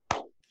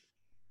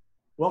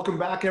Welcome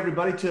back,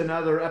 everybody, to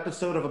another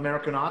episode of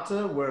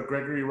Americanata, where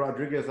Gregory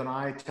Rodriguez and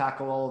I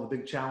tackle all the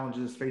big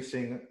challenges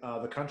facing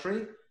the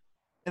country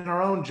in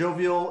our own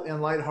jovial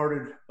and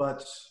lighthearted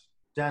but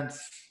dense,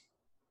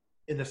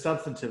 in a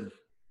substantive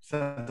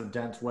sense of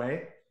dense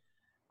way.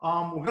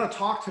 We're going to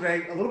talk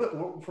today a little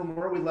bit from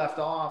where we left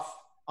off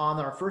on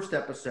our first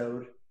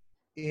episode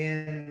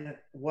in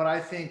what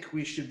I think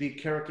we should be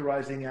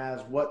characterizing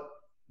as what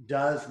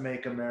does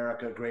make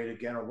America great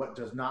again, or what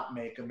does not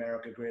make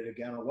America great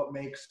again, or what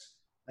makes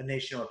a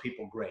nation or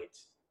people great.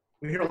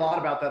 We hear a lot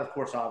about that, of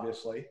course,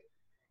 obviously,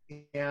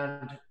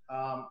 and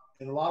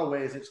in a lot of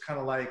ways, it's kind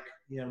of like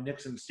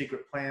Nixon's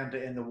secret plan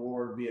to end the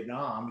war in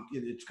Vietnam.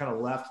 It's kind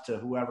of left to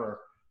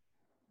whoever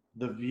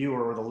the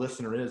viewer or the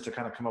listener is to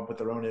kind of come up with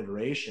their own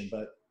iteration.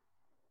 But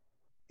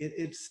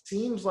it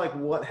seems like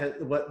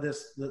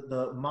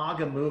the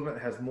MAGA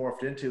movement has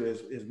morphed into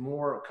is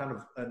more kind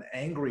of an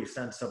angry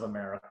sense of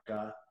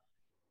America,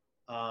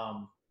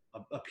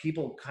 a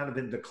people kind of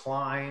in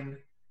decline,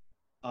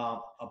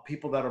 of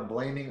people that are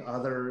blaming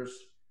others,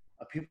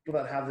 of people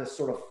that have this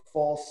sort of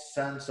false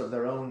sense of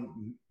their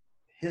own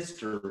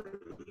history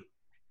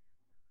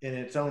in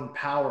its own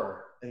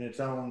power, in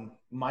its own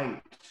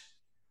might.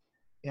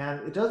 And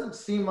it doesn't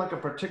seem like a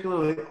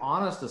particularly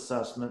honest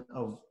assessment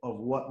of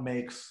what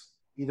makes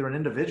either an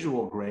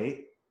individual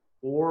great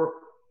or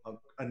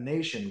a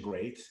nation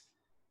great.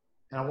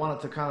 And I wanted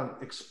to kind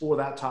of explore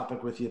that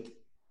topic with you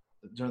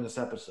during this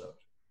episode.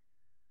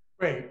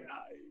 Great.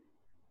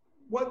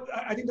 What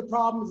I think the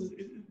problem is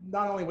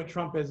not only with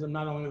Trumpism,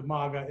 not only with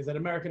MAGA, is that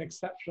American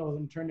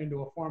exceptionalism turned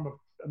into a form of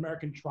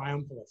American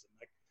triumphalism.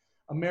 Like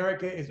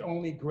America is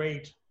only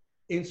great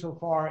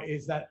insofar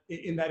as that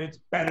it's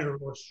better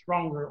or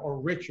stronger or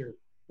richer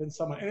than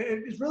someone.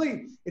 And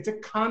it's a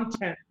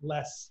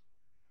content-less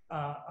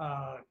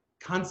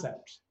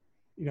concept.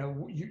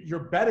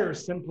 You're better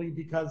simply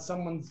because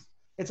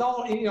it's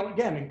all,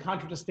 again, in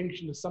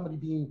contradistinction to somebody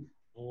being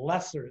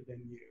lesser than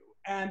you.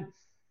 And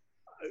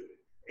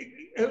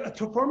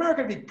for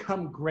America to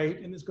become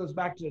great, and this goes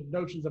back to the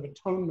notions of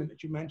atonement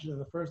that you mentioned in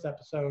the first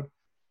episode,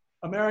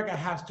 America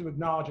has to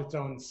acknowledge its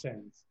own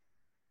sins.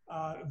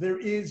 There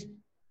is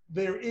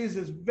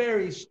this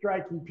very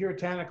striking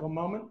puritanical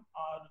moment.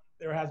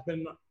 There has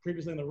been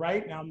previously on the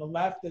right, now on the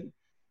left,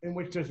 in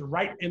which there's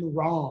right and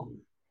wrong.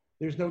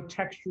 There's no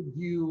textured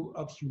view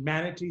of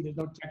humanity. There's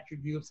no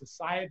textured view of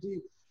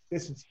society.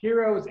 This is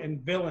heroes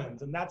and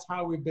villains, and that's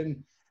how we've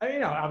been.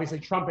 Obviously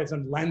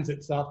Trumpism lends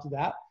itself to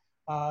that.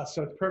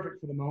 So it's perfect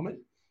for the moment.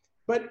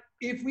 But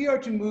if we are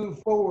to move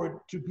forward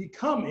to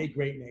become a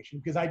great nation,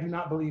 because I do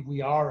not believe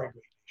we are a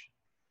great nation,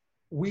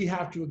 we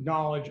have to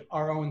acknowledge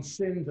our own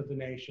sins of the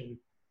nation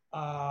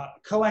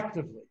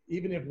collectively,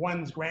 even if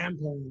one's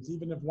grandparents,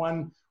 even if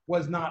one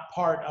was not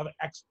part of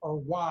X or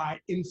Y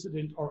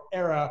incident or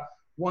era,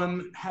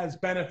 one has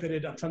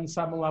benefited on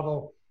some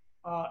level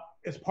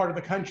as part of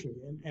the country,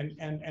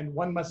 and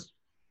one must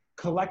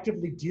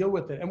collectively deal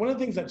with it. And one of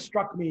the things that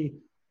struck me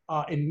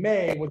in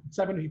May was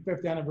the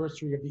 75th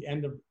anniversary of the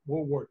end of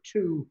World War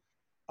II,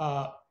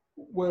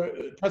 where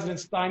President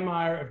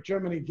Steinmeier of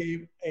Germany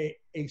gave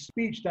a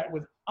speech that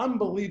was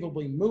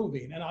unbelievably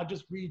moving. And I'll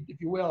just read,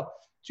 if you will,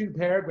 2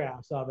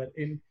 paragraphs of it.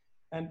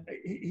 And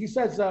he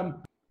says,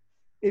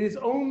 it is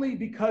only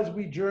because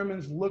we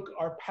Germans look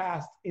our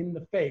past in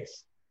the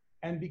face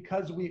and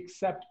because we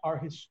accept our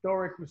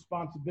historic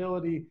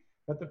responsibility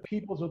that the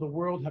peoples of the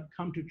world have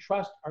come to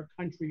trust our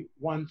country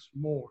once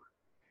more.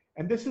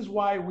 And this is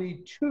why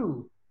we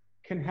too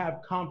can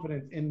have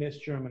confidence in this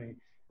Germany.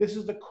 This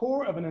is the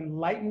core of an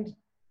enlightened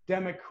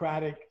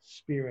democratic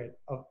spirit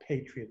of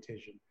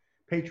patriotism.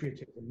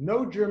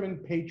 No German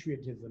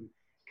patriotism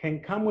can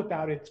come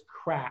without its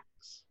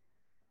cracks,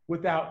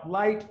 without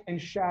light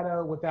and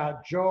shadow,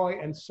 without joy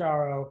and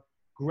sorrow,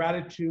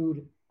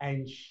 gratitude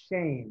and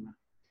shame.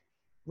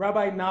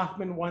 Rabbi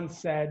Nachman once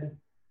said,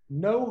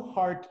 "No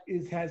heart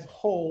is as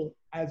whole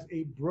as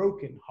a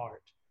broken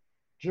heart."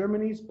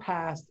 Germany's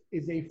past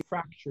is a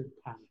fractured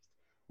past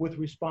with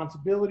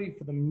responsibility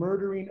for the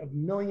murdering of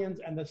millions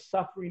and the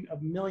suffering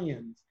of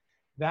millions.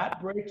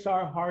 That breaks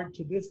our heart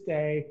to this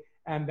day,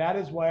 and that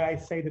is why I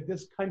say that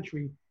this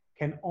country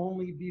can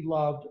only be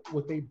loved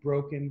with a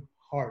broken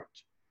heart.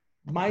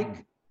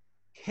 Mike,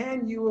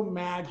 can you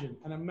imagine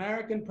an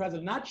American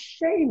president not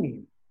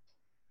shaming,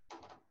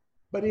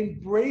 but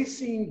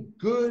embracing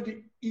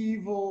good,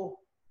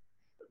 evil,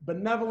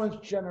 benevolence,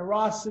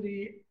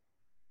 generosity,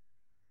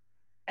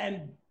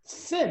 and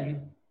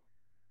sin?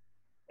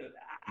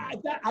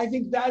 I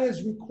think that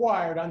is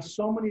required on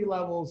so many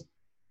levels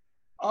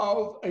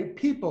of a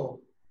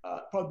people,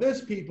 for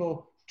this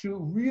people to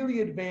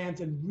really advance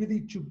and really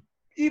to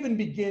even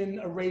begin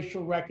a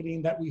racial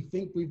reckoning that we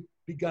think we've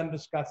begun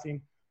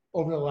discussing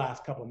over the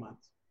last couple of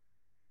months.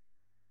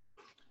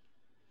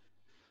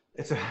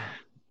 That's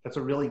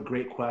a really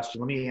great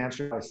question. Let me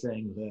answer by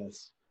saying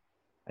this.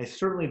 I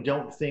certainly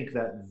don't think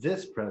that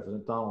this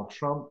president, Donald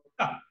Trump,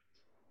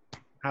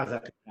 has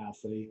that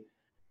capacity.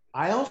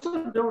 I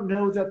also don't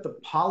know that the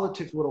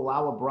politics would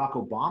allow a Barack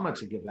Obama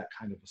to give that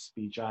kind of a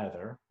speech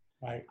either.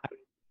 Right.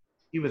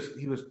 he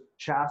was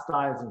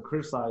chastised and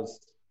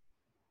criticized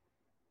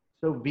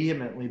so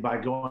vehemently by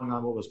going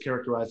on what was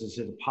characterized as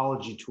his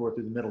apology tour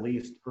through the Middle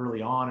East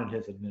early on in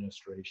his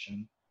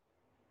administration.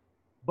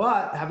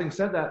 But having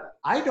said that,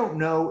 I don't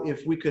know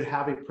if we could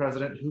have a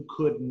president who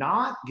could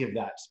not give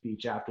that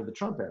speech after the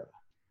Trump era,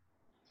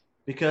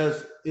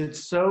 because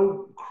it's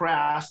so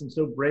crass and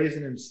so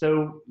brazen and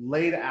so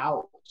laid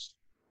out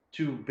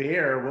to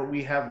bear what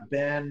we have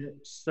been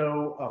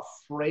so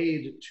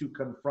afraid to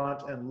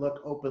confront and look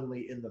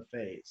openly in the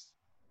face.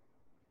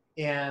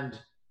 And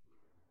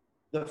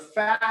the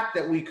fact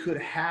that we could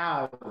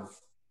have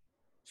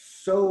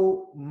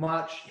so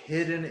much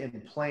hidden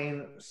in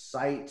plain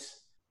sight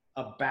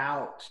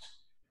about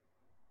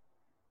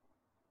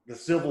the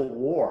Civil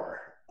War,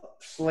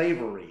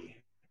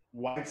 slavery,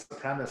 white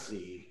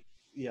supremacy,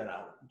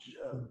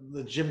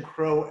 the Jim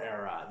Crow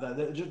era,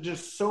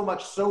 just so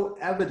much so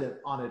evident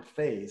on its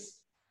face,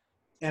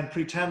 and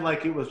pretend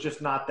like it was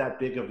just not that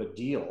big of a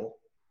deal.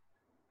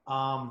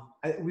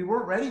 We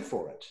weren't ready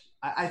for it.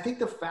 I think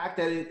the fact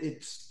that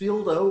it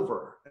spilled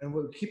over, and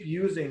we'll keep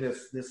using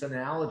this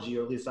analogy,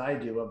 or at least I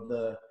do,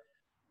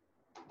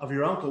 of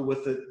your uncle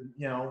with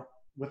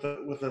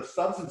a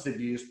substance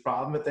abuse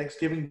problem at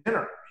Thanksgiving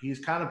dinner. He's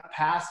kind of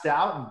passed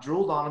out and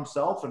drooled on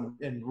himself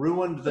and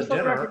ruined the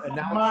dinner. And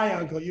now my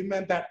uncle, you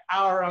meant that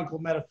our uncle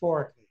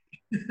metaphorically.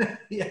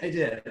 Yeah, I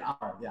did.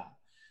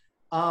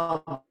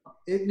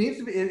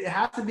 It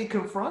has to be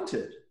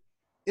confronted.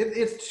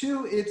 It's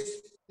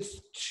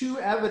too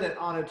evident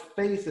on its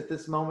face at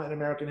this moment in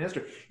American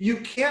history. You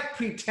can't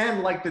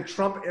pretend like the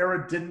Trump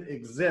era didn't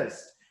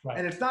exist. Right.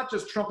 And it's not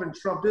just Trump and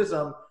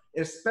Trumpism,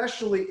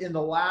 especially in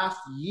the last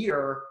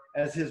year,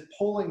 as his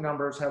polling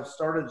numbers have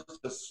started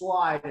to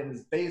slide and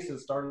his base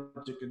has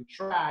started to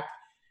contract.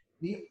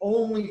 The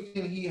only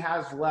thing he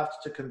has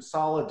left to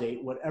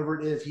consolidate whatever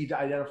it is he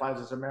identifies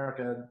as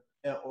America,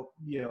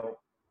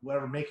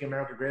 whatever, making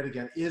America great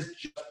again, is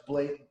just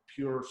blatant,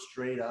 pure,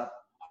 straight up,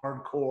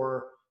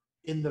 hardcore,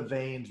 in the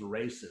veins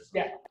racism.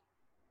 Yeah.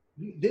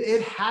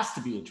 It has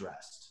to be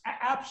addressed.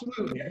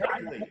 Absolutely.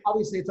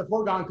 Obviously, it's a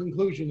foregone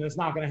conclusion that it's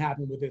not going to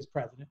happen with this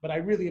president, but I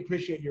really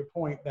appreciate your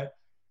point that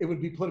it would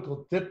be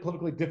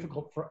politically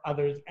difficult for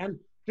others, and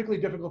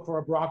particularly difficult for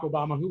a Barack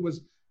Obama who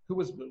was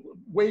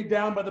weighed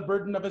down by the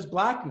burden of his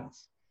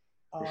blackness.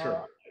 For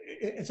sure.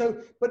 And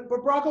so, but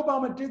Barack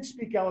Obama did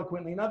speak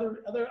eloquently, and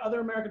other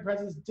American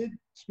presidents did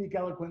speak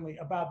eloquently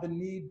about the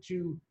need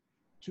to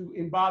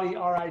embody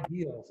our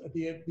ideals.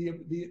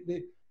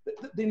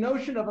 The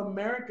notion of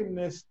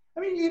Americanness. I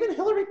mean, even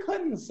Hillary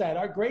Clinton said,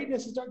 "Our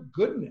greatness is our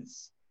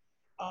goodness."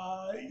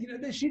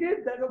 She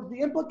did that. The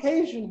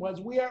implication was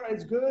we are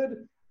as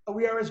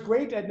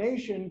great a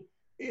nation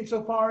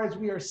insofar as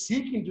we are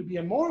seeking to be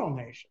a moral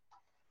nation.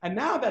 And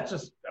now that's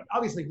just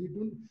obviously,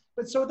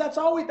 but so that's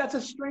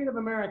a strain of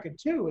America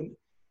too.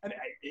 And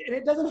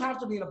it doesn't have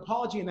to be an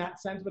apology in that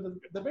sense, but at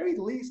the very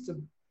least,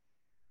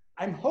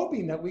 I'm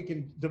hoping that we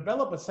can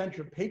develop a sense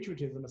of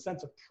patriotism, a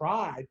sense of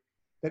pride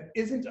that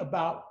isn't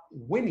about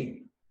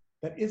winning,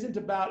 that isn't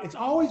about, it's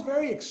always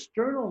very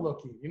external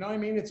looking. You know what I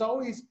mean? It's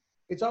always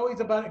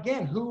about,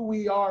 again, who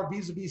we are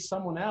vis-a-vis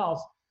someone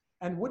else.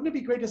 And wouldn't it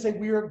be great to say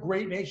we're a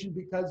great nation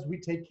because we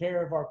take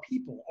care of our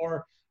people,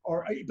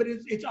 but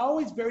it's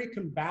always very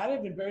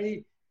combative and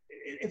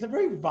it's a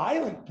very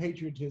violent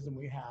patriotism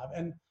we have.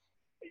 And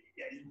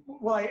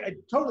well, I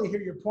totally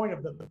hear your point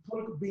of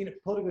being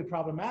politically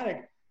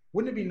problematic.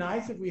 Wouldn't it be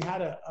nice if we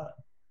had a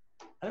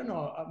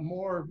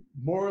more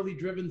morally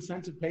driven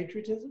sense of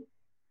patriotism?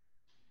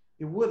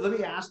 It would. Let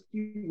me ask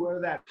you where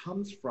that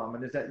comes from,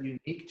 and is that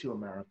unique to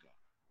America?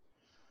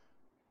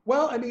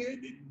 Well, I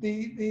mean,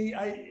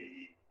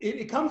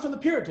 it comes from the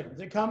Puritans.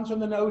 It comes from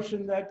the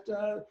notion that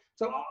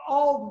so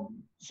all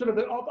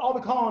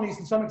the colonies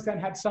to some extent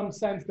had some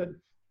sense that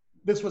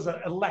this was an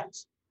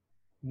elect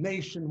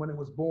nation when it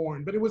was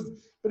born, but it was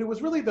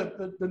really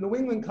the New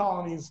England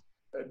colonies,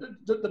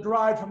 the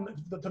derived from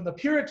the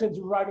Puritans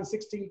who arrived in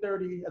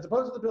 1630, as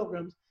opposed to the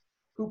Pilgrims,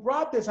 who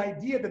brought this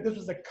idea that this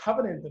was a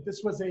covenant, that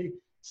this was a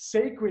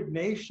sacred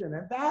nation,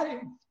 and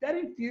that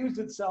infused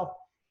itself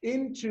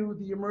into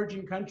the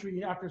emerging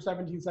country after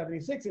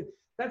 1776.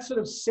 That sort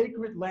of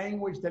sacred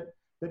language that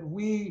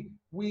we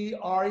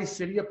are a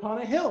city upon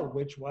a hill,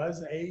 which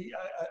was a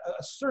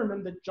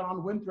sermon that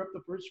John Winthrop,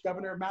 the first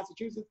governor of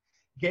Massachusetts,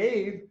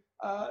 gave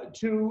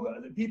to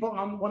people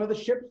on one of the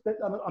ships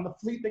on the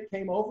fleet that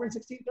came over in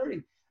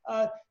 1630.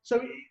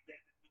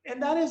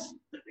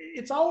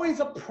 It's always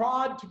a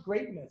prod to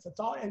greatness.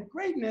 And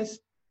greatness,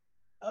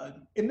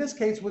 in this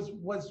case,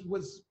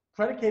 was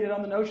predicated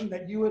on the notion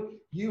that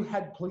you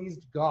had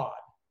pleased God.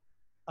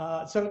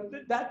 So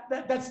that's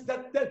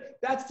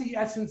the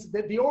essence.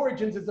 The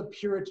origins is a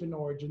Puritan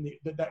origin,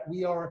 that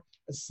we are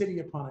a city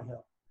upon a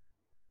hill.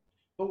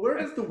 But where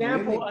does the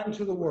example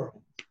unto the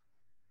world?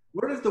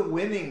 Where does the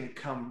winning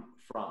come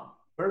from?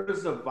 Where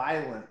does the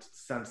violent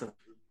sense of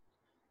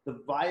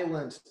the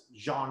violent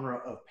genre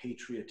of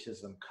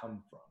patriotism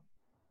come from?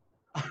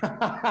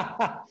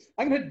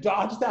 I'm going to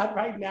dodge that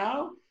right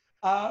now.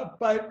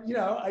 But you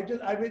know, I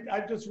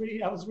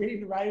was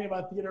reading and writing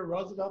about Theodore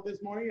Roosevelt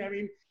this morning. I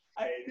mean,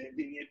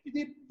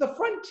 the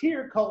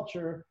frontier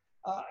culture,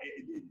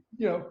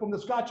 you know, from the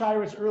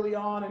Scotch-Irish early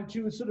on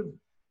into sort of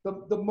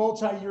the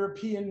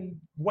multi-European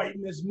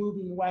whiteness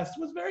moving west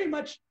was very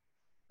much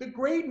the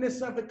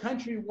greatness of the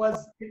country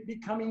was it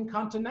becoming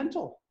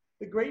continental.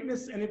 The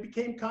greatness, and it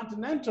became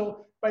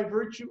continental by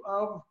virtue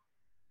of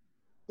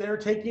their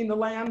taking the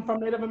land from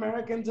Native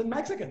Americans and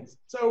Mexicans.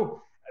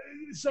 So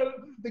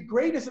the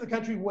greatness of the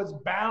country was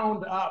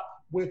bound up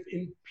with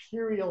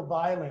imperial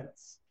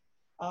violence.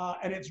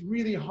 And it's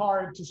really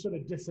hard to sort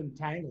of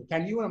disentangle.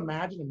 Can you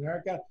imagine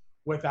America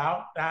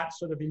without that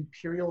sort of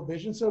imperial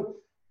vision? So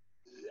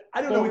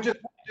I don't know.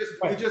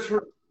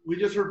 We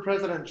just heard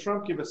President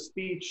Trump give a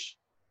speech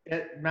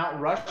at Mount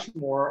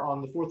Rushmore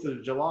on the 4th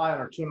of July on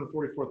our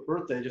 244th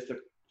birthday, just a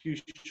few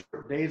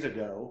short days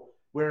ago,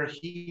 where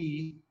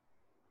he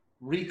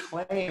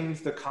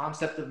reclaims the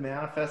concept of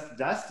manifest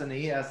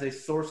destiny as a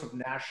source of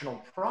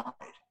national pride.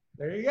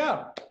 There you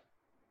go.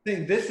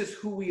 Saying this is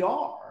who we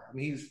are. I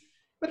mean,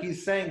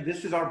 he's saying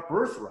this is our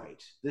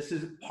birthright. This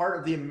is part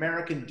of the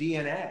American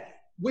DNA.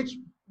 Which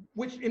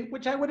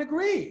I would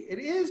agree. It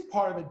is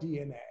part of the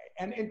DNA.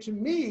 And to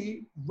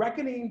me,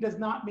 reckoning does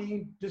not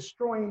mean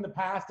destroying the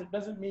past. It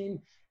doesn't mean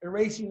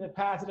erasing the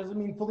past. It doesn't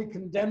mean fully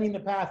condemning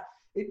the past.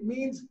 It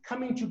means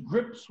coming to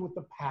grips with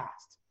the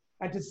past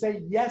and to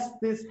say, yes,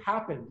 this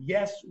happened.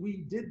 Yes,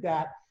 we did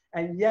that.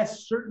 And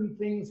yes, certain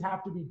things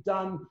have to be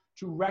done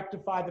to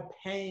rectify the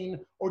pain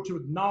or to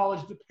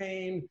acknowledge the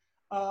pain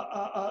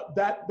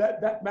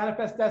that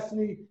manifest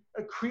destiny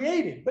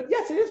created. But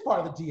yes, it is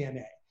part of the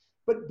DNA.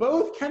 But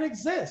both can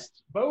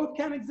exist. Both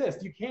can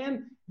exist. You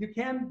can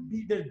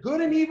be, the good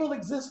and evil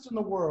exist in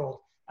the world.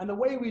 And the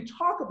way we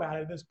talk about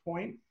it at this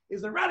point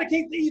is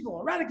eradicate the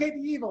evil,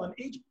 and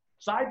each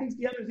side thinks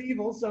the other is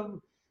evil. So,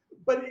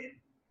 but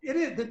it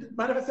is, the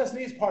manifest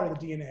destiny is part of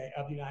the DNA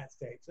of the United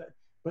States.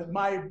 But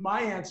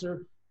my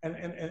answer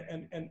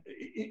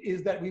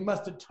is that we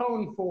must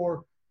atone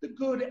for the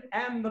good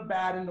and the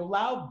bad and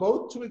allow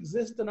both to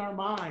exist in our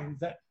minds,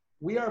 that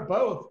we are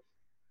both,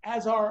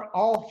 as are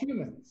all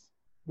humans.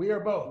 We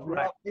are both. We're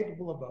all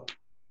capable of both.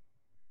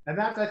 And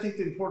that's, I think,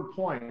 the important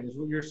point is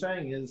what you're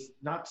saying is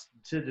not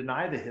to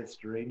deny the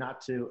history, not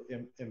to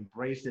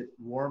embrace it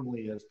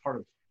warmly as part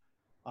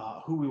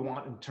of who we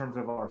want in terms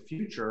of our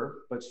future,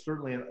 but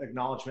certainly an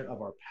acknowledgement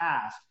of our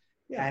past,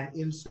 and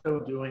in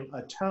so doing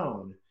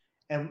atone.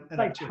 And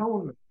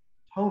atonement,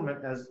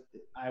 as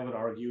I would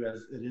argue,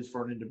 as it is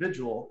for an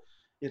individual,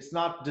 it's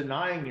not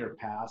denying your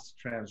past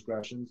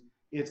transgressions,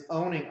 it's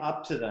owning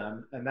up to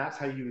them, and that's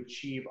how you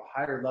achieve a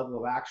higher level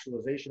of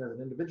actualization as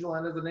an individual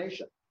and as a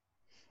nation.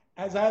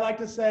 As I like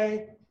to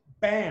say,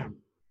 bam.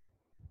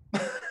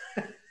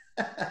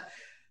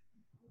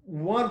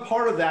 One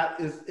part of that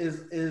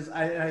is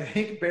I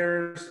think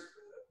bears,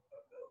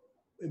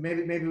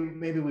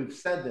 maybe we've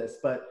said this,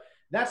 but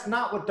that's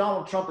not what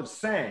Donald Trump is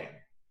saying,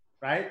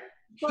 right?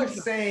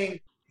 He's saying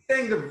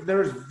that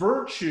there's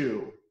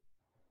virtue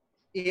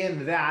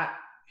in that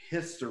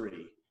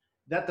history.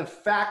 That the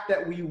fact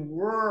that we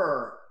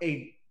were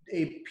a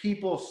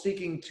people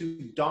seeking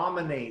to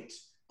dominate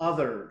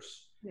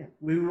others,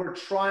 we were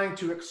trying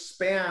to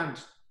expand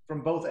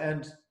from both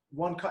ends,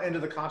 one end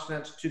of the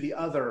continent to the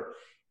other,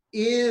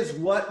 is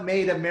what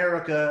made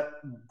America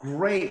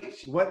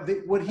great. What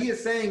he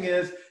is saying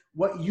is,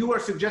 what you are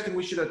suggesting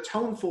we should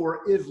atone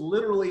for is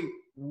literally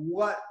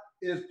what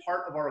is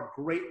part of our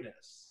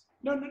greatness.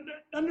 No,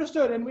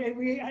 understood. And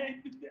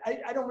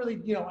I don't really,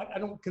 you know, I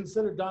don't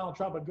consider Donald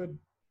Trump a good,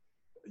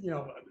 you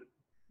know,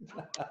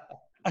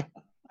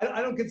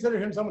 I don't consider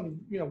him someone,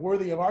 you know,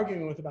 worthy of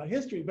arguing with about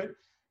history. But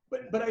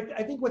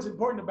I think what's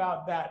important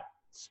about that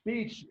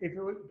speech, if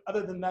it was,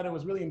 other than that, it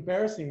was really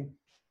embarrassing,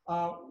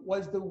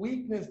 was the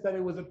weakness that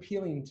it was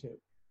appealing to.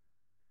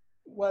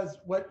 Was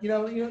what there's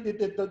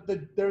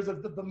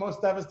the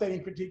most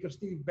devastating critique of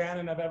Steve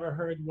Bannon I've ever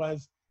heard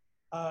was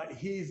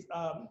he's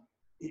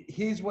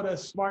what a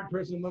smart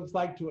person looks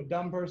like to a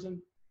dumb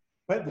person.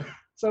 But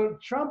so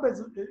Trump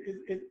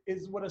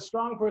is what a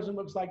strong person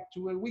looks like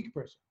to a weak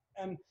person,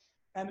 and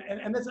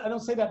this, I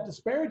don't say that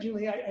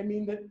disparagingly. I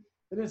mean that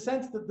in a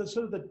sense that the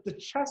sort of the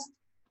chest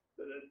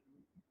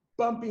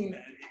bumping,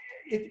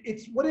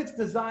 it's what it's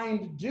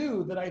designed to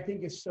do that I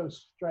think is so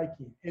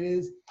striking. It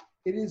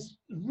is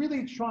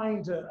really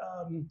trying to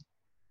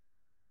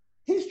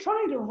he's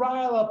trying to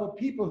rile up a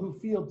people who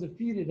feel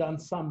defeated on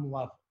some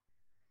level,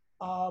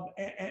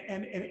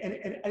 and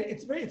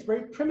it's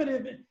very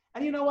primitive.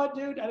 And you know what,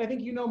 dude? And I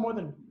think you know more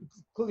than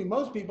clearly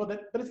most people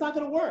but it's not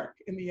going to work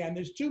in the end.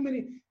 There's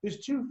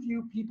too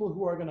few people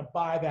who are going to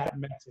buy that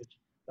message,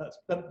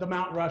 the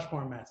Mount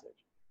Rushmore message.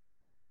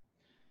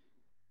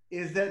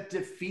 Is that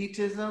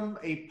defeatism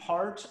a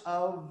part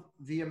of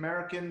the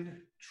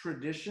American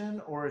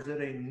tradition, or is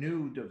it a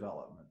new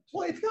development?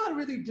 Well, it's not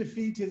really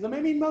defeatism.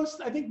 I mean,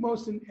 I think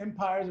most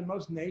empires and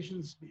most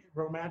nations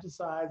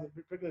romanticize, at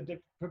particular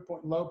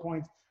low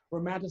points,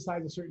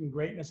 romanticize a certain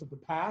greatness of the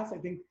past. I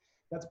think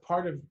that's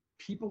part of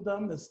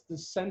peopledom,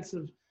 this sense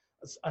of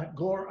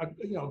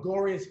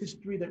glorious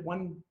history that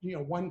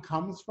one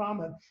comes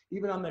from. And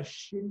even on the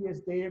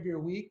shittiest day of your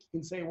week, you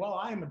can say, well,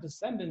 I'm a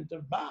descendant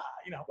of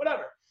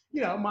whatever.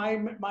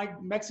 My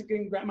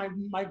Mexican,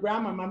 my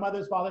grandma, my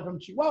mother's father from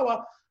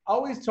Chihuahua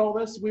always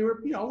told us we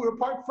were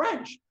part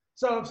French.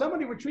 So if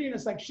somebody were treating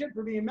us like shit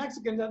for being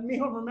Mexican, doesn't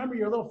mean, remember,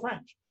 you're a little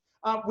French.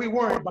 We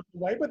weren't, by the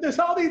way, but there's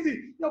all these,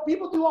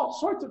 people do all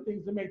sorts of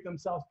things to make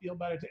themselves feel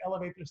better, to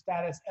elevate their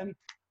status. And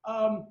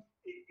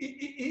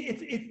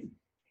it's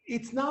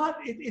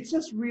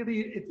just really,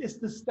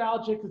 it's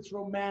nostalgic, it's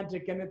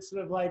romantic, and it's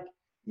sort of like,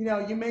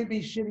 you may be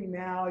shitty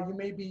now, you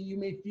may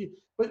feel,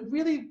 but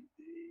really,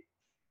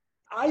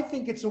 I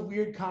think it's a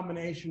weird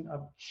combination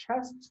of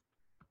chest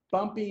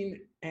bumping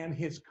and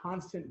his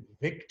constant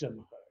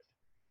victimhood.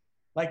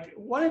 Like,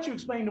 why don't you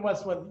explain to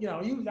us what,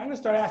 I'm going to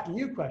start asking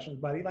you questions,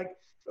 buddy. Like,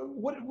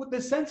 what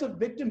the sense of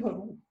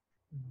victimhood,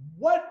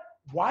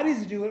 why does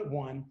he do it,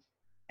 one,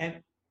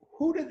 and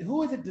who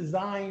is it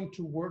designed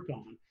to work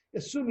on,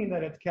 assuming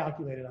that it's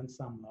calculated on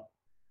some level?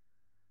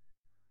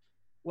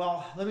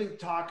 Well, let me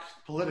talk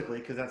politically,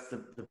 because that's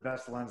the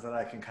best lens that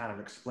I can kind of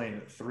explain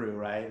it through,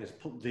 right? Is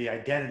the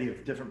identity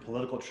of different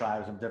political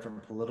tribes and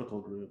different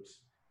political groups.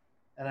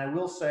 And I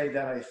will say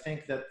that I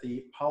think that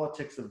the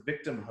politics of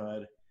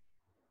victimhood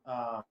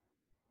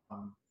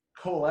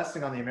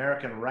coalescing on the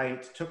American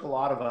right took a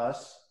lot of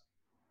us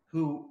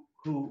who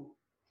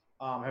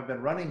have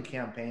been running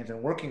campaigns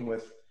and working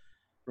with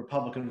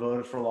Republican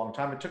voters for a long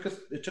time. It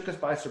took us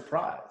by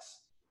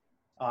surprise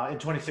in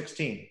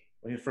 2016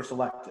 when he was first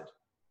elected.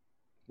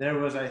 There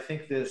was, I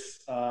think,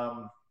 this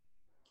and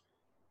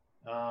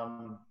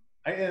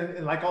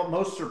like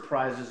most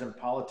surprises in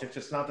politics,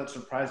 it's not that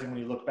surprising when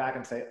you look back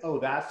and say, oh,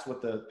 that's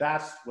what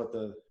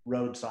the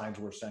road signs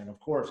were saying. Of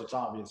course, it's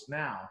obvious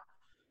now.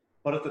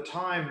 But at the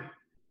time,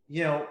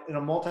 in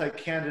a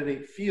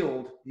multi-candidate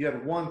field, you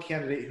had one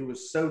candidate who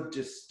was so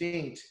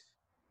distinct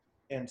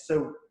and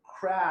so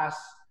crass,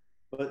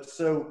 but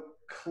so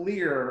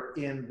clear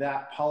in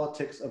that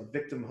politics of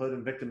victimhood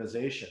and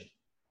victimization.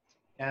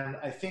 And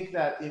I think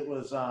that it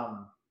was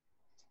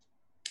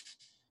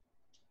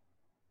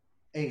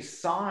a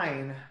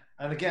sign,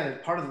 and again,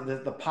 it's part of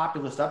the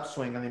populist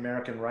upswing on the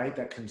American right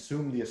that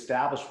consumed the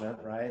establishment,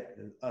 right?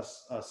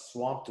 Us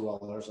swamp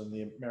dwellers on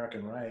the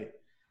American right.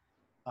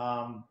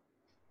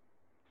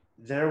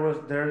 There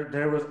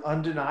was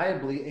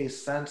undeniably a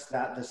sense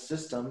that the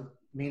system,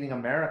 meaning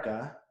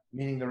America,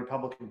 meaning the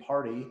Republican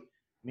Party,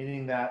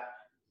 meaning that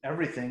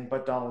everything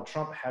but Donald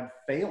Trump had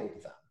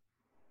failed them.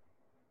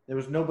 There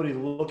was nobody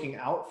looking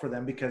out for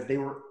them because they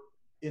were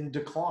in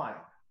decline.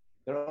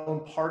 Their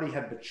own party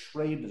had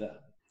betrayed them.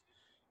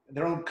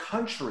 Their own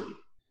country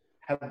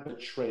had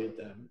betrayed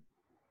them.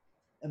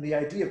 And the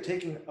idea of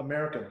taking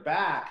America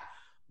back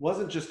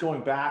wasn't just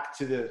going back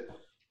to the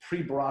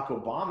pre-Barack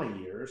Obama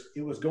years.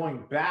 It was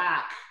going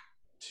back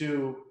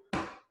to,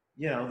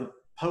 the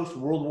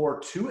post-World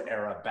War II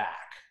era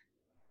back,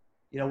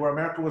 where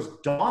America was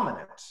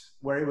dominant,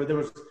 where there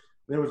was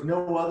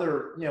no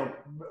other,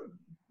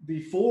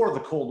 before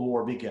the Cold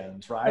War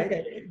begins, right?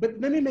 Okay, but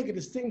let me make a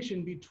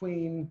distinction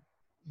between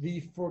the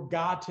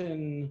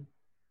forgotten,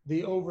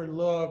 the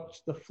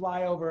overlooked, the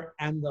flyover,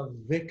 and the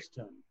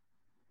victim.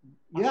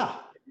 Yeah.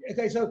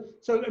 Okay, so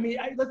I mean,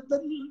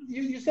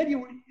 you said you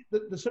were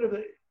the sort of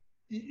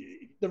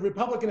the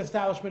Republican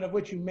establishment of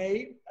which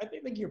I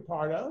think you're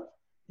part of.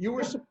 You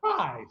were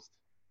surprised.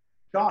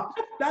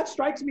 Shocked. That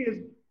strikes me as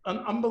an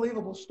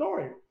unbelievable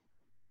story.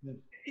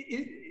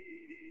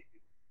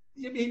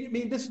 I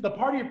mean, this is the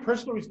party of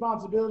personal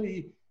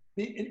responsibility.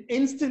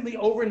 Instantly,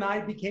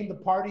 overnight, became the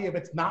party of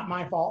 "it's not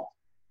my fault."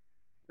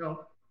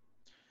 No,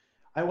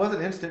 it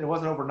wasn't instant. It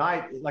wasn't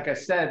overnight. Like I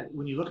said,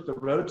 when you look at the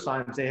road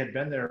signs, they had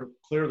been there.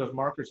 Clear, those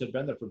markers had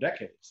been there for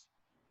decades.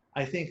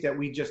 I think that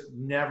we just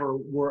never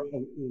were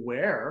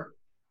aware,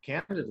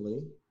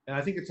 candidly, and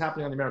I think it's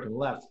happening on the American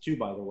left too.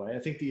 By the way, I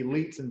think the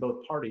elites in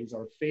both parties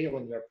are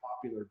failing their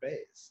popular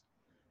base.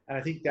 And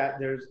I think that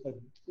there's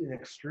an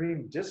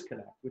extreme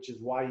disconnect, which is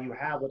why you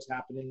have what's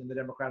happening in the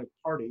Democratic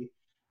Party.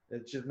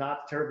 It's just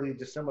not terribly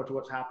dissimilar to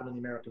what's happened in the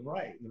American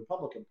right, in the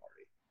Republican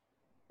Party.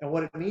 And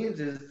what it means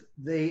is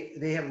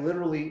they have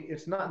literally,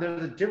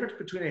 there's a difference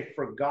between a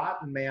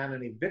forgotten man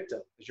and a victim,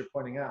 as you're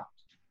pointing out.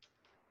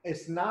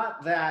 It's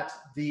not that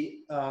the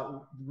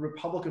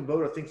Republican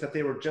voter thinks that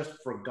they were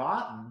just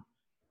forgotten.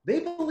 They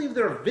believe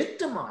they're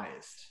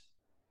victimized.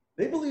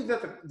 They believe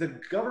that the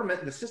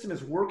government, the system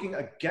is working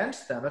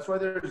against them. That's why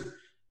there's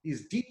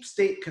these deep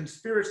state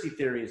conspiracy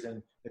theories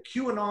and the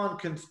QAnon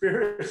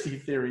conspiracy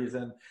theories.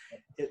 And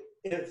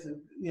it's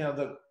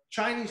the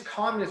Chinese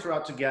communists are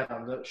out to get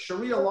them. The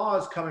Sharia law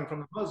is coming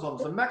from the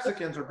Muslims. The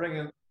Mexicans are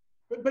bringing.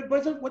 But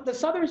what the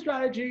Southern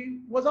strategy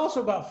was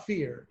also about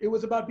fear. It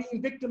was about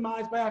being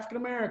victimized by African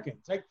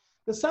Americans. Like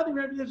the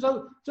Southern,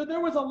 so there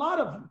was a lot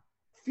of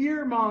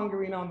fear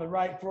mongering on the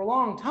right for a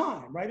long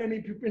time, right? I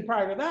mean,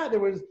 prior to that, there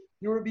was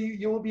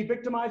you will be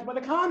victimized by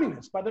the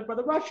communists, by the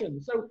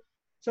Russians.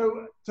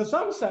 So to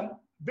some extent,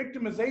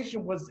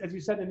 victimization was, as you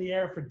said, in the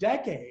air for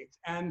decades.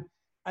 And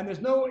And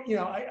there's no, you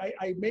know,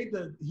 I made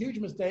the huge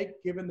mistake,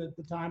 given the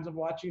times of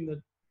watching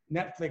the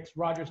Netflix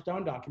Roger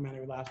Stone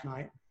documentary last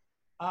night.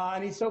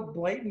 And he's so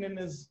blatant in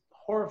his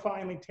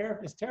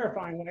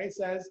terrifying way,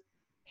 says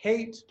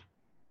hate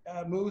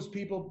moves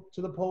people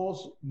to the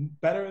polls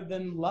better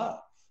than love.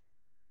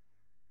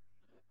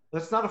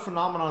 That's not a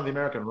phenomenon of the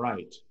American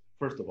right,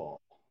 first of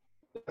all.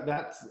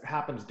 That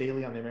happens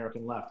daily on the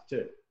American left,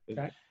 too.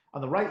 Okay. On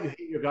the right, you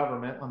hate your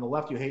government. On the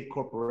left, you hate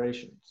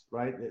corporations,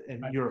 right?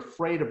 And you're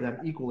afraid of them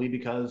equally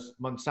because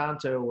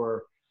Monsanto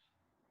or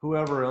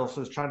whoever else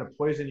is trying to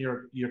poison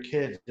your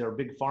kids, or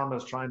big pharma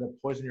is trying to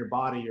poison your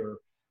body, or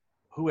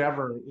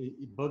whoever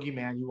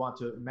boogeyman you want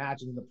to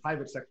imagine in the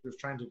private sector is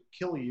trying to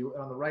kill you.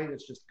 And on the right,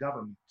 it's just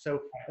government.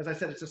 So as I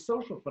said, it's a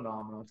social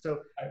phenomenon. So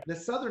the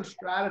Southern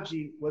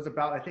strategy was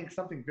about, I think,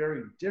 something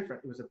very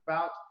different. It was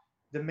about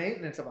the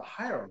maintenance of a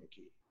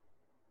hierarchy.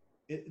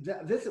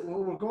 What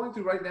we're going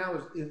through right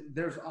now is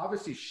there's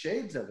obviously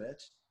shades of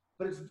it,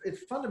 but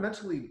it's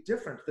fundamentally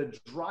different. The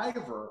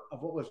driver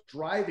of what was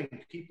driving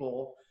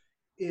people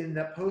in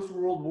that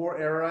post-World War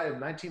era in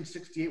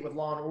 1968 with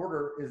Law and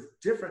Order is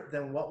different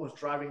than what was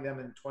driving them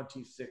in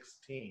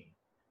 2016.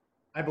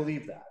 I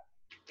believe that.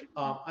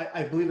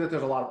 I believe that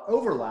there's a lot of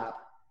overlap,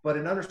 but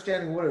in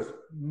understanding what is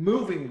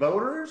moving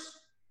voters,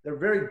 they're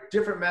very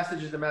different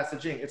messages and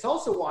messaging. It's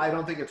also why I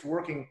don't think it's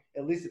working,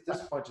 at least at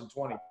this point in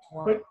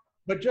 2020.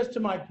 But just to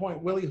my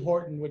point, Willie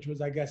Horton, which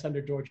was, I guess,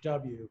 under George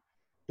W.,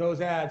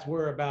 those ads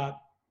were about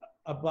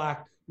a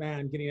black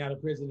man getting out of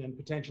prison and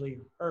potentially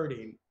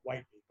hurting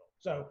white people.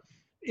 So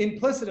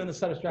implicit in the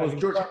set of strategy.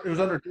 It was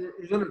under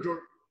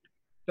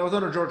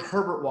George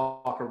Herbert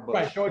Walker Bush.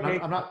 Right, George.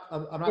 I'm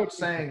not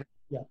saying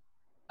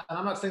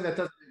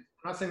that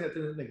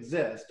didn't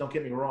exist. Don't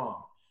get me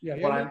wrong.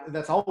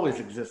 That's always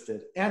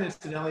existed, and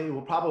incidentally, it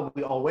will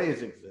probably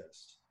always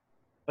exist.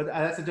 But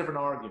that's a different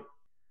argument.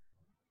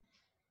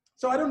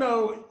 So I don't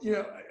know. You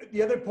know,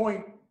 the other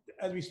point,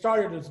 as we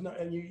started, is,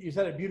 and you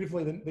said it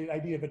beautifully, the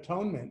idea of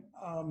atonement.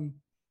 And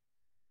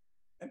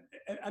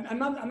I'm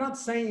not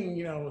saying,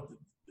 you know,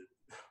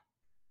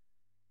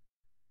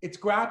 it's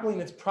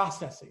grappling, it's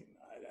processing.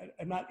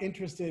 I'm not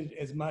interested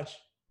as much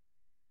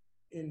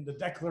in the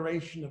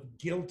declaration of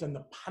guilt and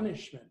the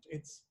punishment.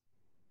 It's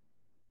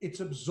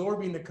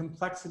absorbing the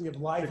complexity of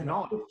life and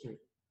history.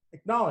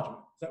 Acknowledgement.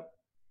 So,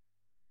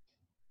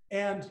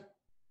 and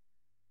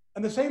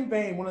in the same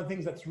vein, one of the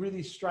things that's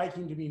really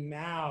striking to me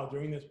now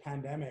during this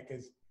pandemic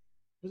is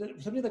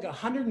something like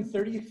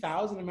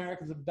 130,000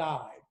 Americans have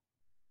died.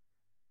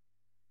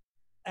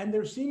 And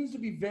there seems to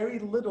be very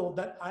little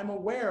that I'm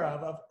aware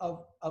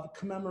of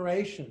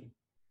commemoration,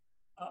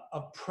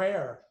 of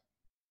prayer,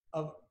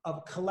 of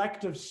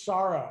collective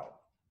sorrow.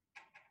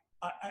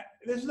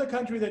 This is a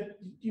country that,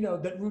 you know,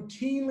 that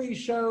routinely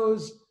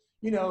shows,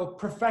 you know,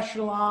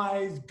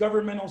 professionalized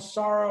governmental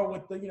sorrow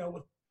with the, you know,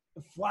 with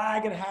the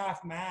flag at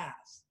half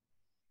mast.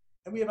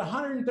 And we have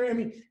 130, I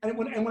mean, and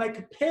when I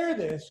compare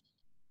this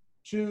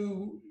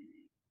to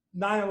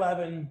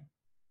 9/11,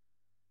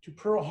 to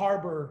Pearl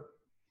Harbor,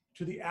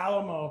 to the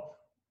Alamo,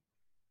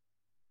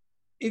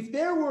 if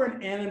there were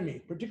an enemy,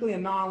 particularly a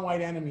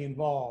non-white enemy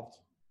involved,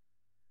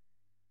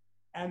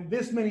 and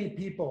this many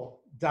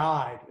people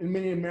died, and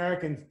many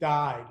Americans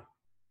died,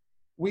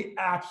 we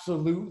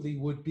absolutely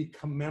would be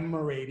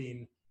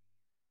commemorating,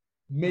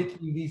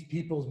 making these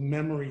people's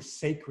memories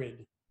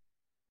sacred.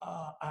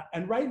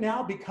 And right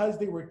now, because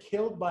they were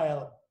killed by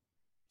a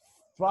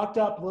fucked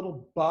up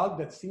little bug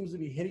that seems to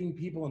be hitting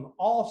people in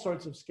all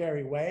sorts of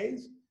scary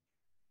ways,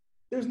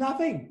 there's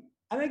nothing.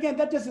 And again,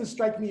 that doesn't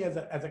strike me as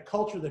a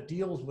culture that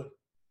deals with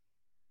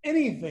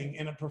anything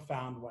in a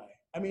profound way.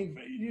 I mean,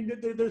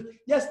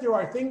 yes, there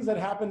are things that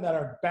happen that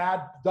are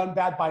bad, done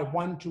bad by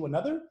one to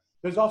another.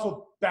 There's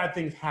also bad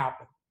things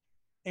happen.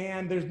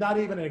 And there's not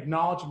even an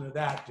acknowledgement of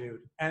that,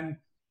 dude. And,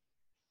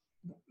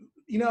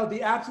 you know,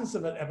 the absence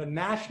of a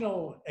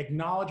national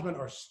acknowledgement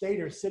or state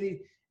or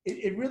city,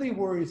 it really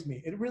worries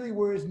me. It really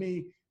worries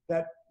me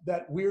that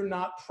we're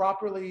not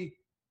properly,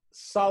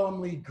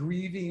 solemnly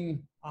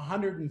grieving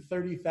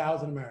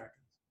 130,000 Americans.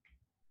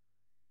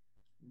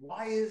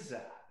 Why is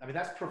that? I mean,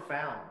 that's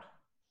profound.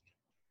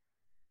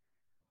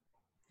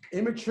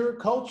 Immature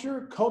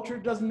culture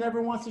doesn't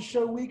never wants to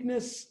show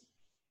weakness,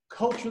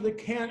 culture that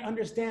can't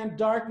understand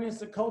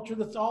darkness, a culture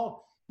that's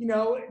all, you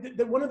know,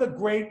 one of the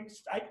great,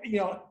 you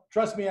know,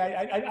 trust me,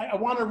 I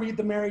want to read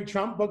the Mary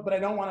Trump book, but I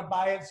don't want to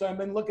buy it. So I've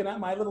been looking at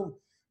my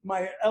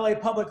LA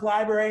Public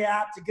Library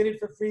app to get it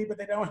for free, but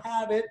they don't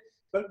have it.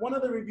 But one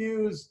of the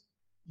reviews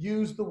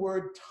used the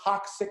word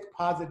toxic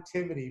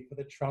positivity for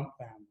the Trump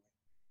family.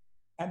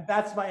 And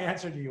that's my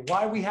answer to you.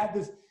 Why we have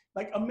this,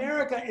 like,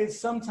 America is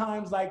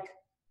sometimes like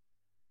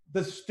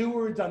the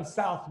stewards on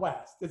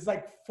Southwest. It's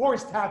like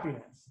forced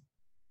happiness.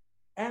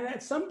 And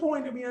at some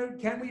point, you know,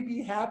 can we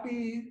be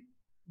happy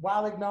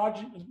while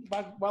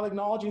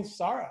acknowledging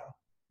sorrow?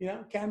 You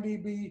know, can we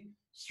be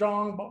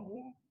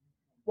strong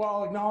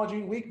while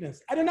acknowledging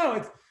weakness? I don't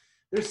know.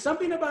 There's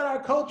something about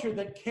our culture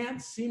that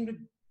can't seem to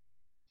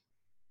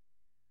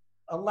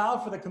allow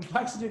for the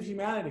complexity of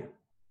humanity.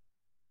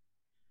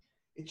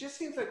 It just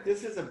seems like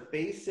this is a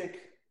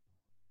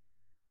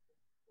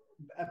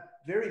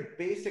very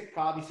basic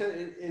problem. You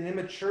said an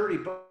immaturity,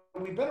 but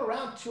we've been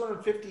around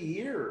 250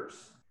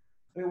 years.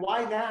 I mean,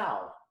 why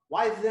now?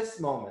 Why this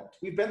moment?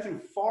 We've been through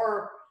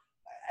far,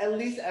 at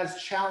least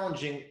as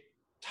challenging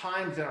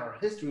times in our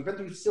history. We've been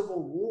through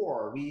civil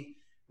war.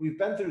 We've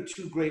been through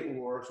two great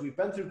wars. We've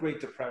been through great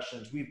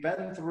depressions. We've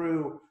been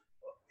through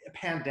a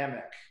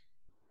pandemic.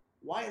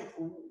 Why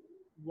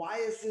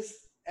is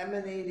this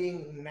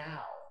emanating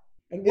now?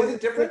 And Is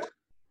it different?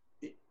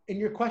 In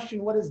your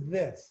question, what is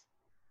this?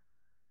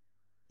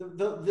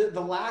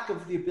 The lack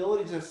of the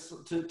ability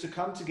to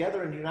come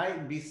together and unite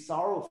and be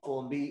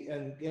sorrowful and be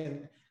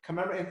and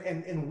commemorate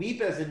and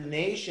weep as a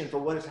nation for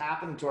what is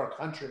happening to our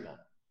countrymen.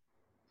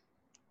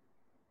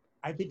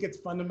 I think it's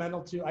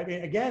fundamental to, I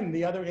mean, again,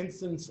 the other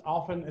instance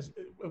often, is,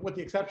 with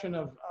the exception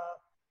of,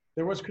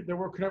 there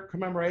were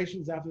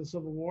commemorations after the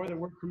Civil War, there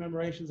were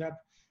commemorations after,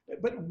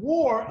 but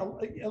war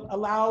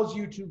allows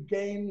you to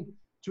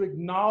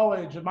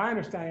acknowledge, in my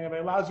understanding of it,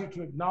 allows you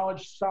to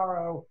acknowledge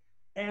sorrow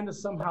and to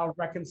somehow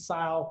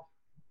reconcile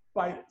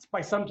by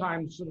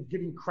sometimes sort of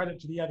giving credit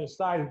to the other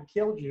side who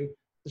killed you,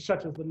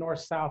 such as the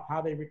North-South,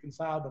 how they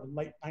reconciled in the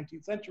late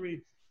 19th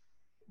century.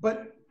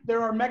 But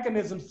there are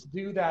mechanisms to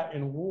do that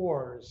in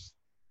wars.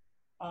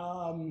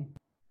 I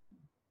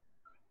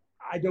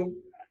don't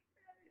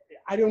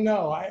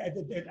know. I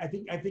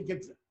think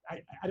it's,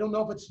 I don't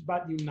know if it's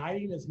about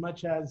uniting as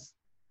much as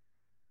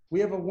we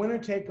have a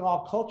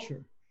winner-take-all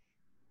culture,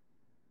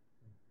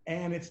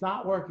 and it's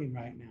not working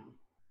right now.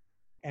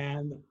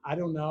 And I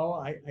don't know.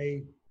 I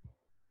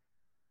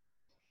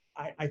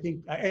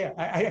think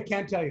I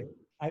can't tell you.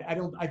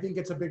 I think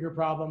it's a bigger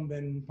problem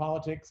than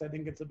politics. I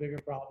think it's a bigger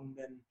problem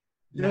than.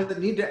 Does it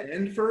need to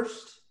end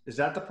first? Is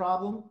that the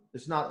problem?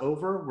 It's not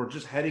over. We're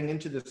just heading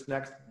into this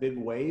next big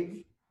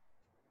wave.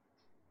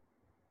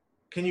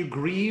 Can you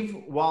grieve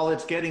while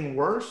it's getting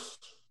worse?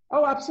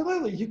 Oh,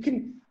 absolutely. You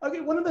can.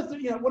 Okay, one of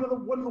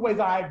the ways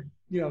I've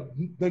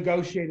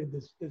negotiated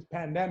this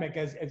pandemic,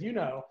 as you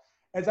know,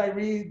 as I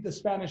read the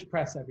Spanish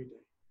press every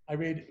day. I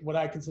read what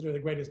I consider the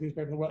greatest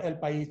newspaper in the world, El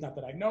País. Not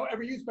that I know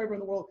every newspaper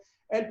in the world.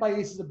 El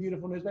País is a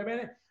beautiful newspaper,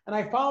 and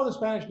I follow the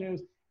Spanish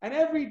news. And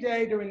every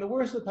day during the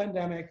worst of the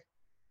pandemic,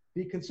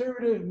 the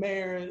conservative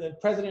mayor, the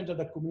president of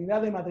the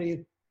Comunidad de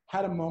Madrid,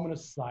 had a moment of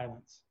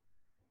silence.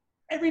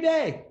 Every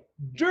day,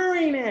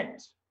 during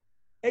it,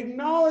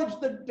 acknowledge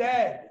the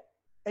dead,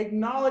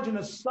 acknowledge in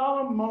a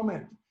solemn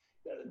moment.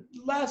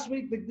 Last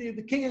week,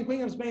 the king and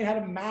queen of Spain had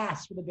a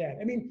mass for the dead.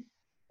 I mean,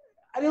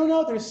 I don't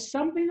know, there's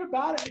something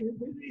about it.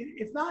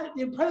 It's not,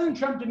 President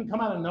Trump didn't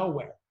come out of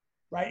nowhere,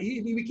 right?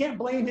 We can't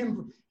blame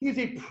him. He's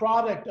a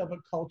product of a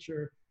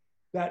culture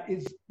that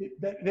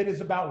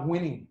is about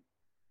winning.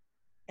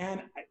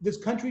 And this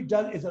country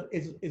is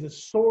a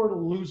sore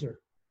loser.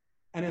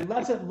 And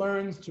unless it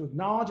learns to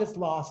acknowledge its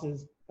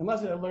losses,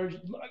 unless it learn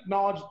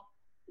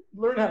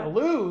how to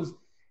lose,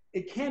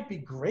 it can't be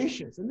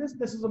gracious. And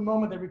this is a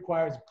moment that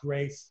requires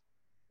grace,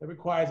 that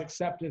requires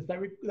acceptance,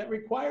 that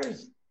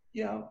requires,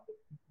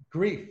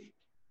 grief.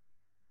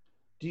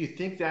 Do you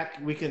think that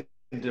we can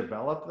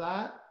develop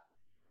that?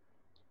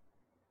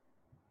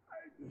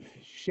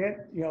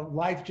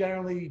 Life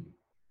generally,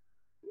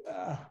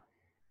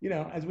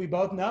 as we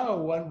both know,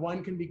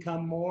 one can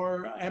become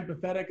more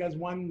empathetic as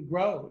one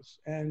grows.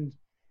 And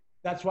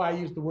that's why I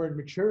use the word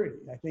maturity.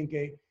 I think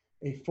a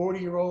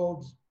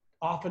 40-year-old,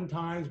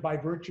 oftentimes by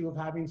virtue of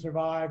having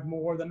survived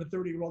more than a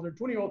 30-year-old or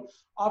 20-year-old,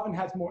 often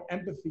has more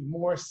empathy,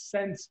 more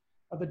sense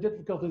of the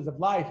difficulties of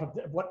life, of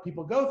what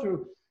people go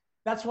through.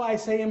 That's why I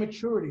say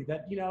immaturity,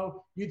 that,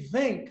 you'd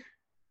think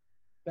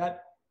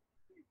that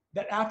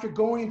after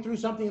going through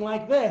something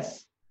like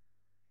this,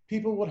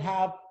 people would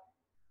have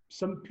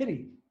some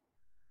pity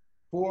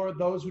for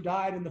those who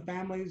died and the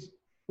families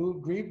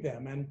who grieved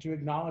them, and to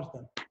acknowledge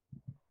them.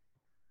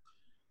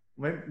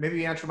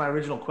 Maybe answer my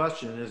original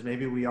question is,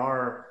 maybe we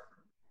are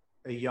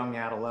a young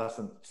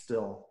adolescent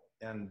still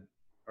and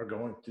are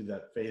going through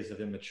that phase of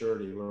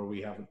immaturity where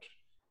we haven't.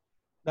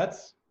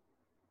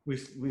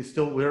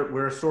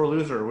 We're a sore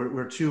loser.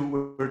 We're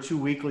too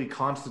weakly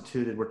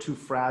constituted. We're too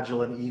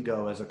fragile in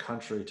ego as a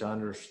country to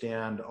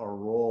understand our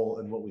role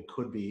and what we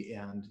could be.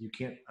 And you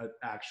can't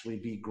actually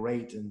be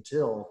great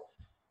until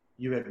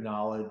you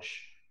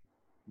acknowledge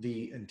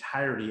the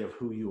entirety of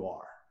who you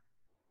are.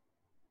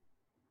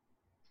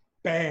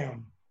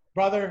 Bam,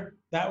 brother,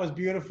 that was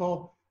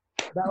beautiful.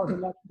 That was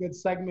another good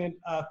segment.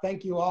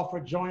 Thank you all for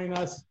joining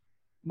us.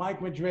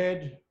 Mike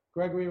Madrid,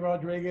 Gregory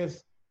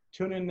Rodriguez.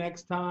 Tune in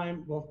next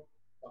time. Hope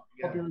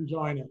you're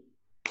enjoying it.